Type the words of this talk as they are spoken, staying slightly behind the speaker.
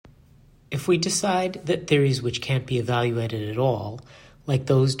If we decide that theories which can't be evaluated at all, like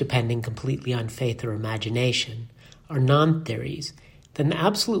those depending completely on faith or imagination, are non-theories, then the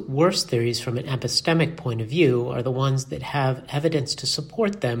absolute worst theories from an epistemic point of view are the ones that have evidence to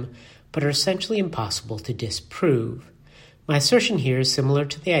support them but are essentially impossible to disprove. My assertion here is similar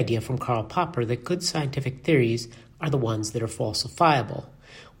to the idea from Karl Popper that good scientific theories are the ones that are falsifiable.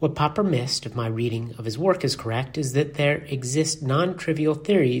 What Popper missed, if my reading of his work is correct, is that there exist non-trivial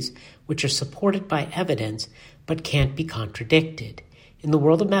theories which are supported by evidence but can't be contradicted. In the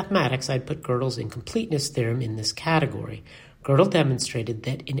world of mathematics, I'd put Gödel's incompleteness theorem in this category. Gödel demonstrated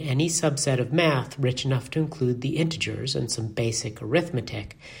that in any subset of math rich enough to include the integers and some basic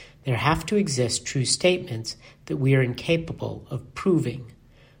arithmetic, there have to exist true statements that we are incapable of proving.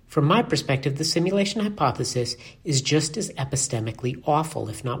 From my perspective, the simulation hypothesis is just as epistemically awful,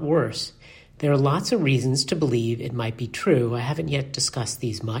 if not worse. There are lots of reasons to believe it might be true. I haven't yet discussed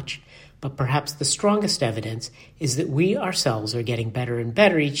these much, but perhaps the strongest evidence is that we ourselves are getting better and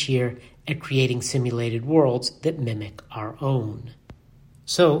better each year at creating simulated worlds that mimic our own.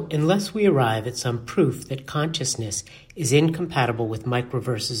 So, unless we arrive at some proof that consciousness is incompatible with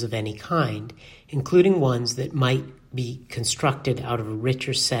microverses of any kind, including ones that might be constructed out of a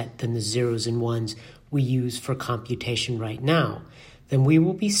richer set than the zeros and ones we use for computation right now, then we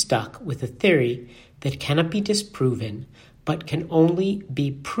will be stuck with a theory that cannot be disproven, but can only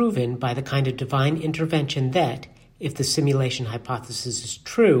be proven by the kind of divine intervention that, if the simulation hypothesis is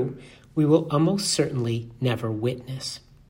true, we will almost certainly never witness.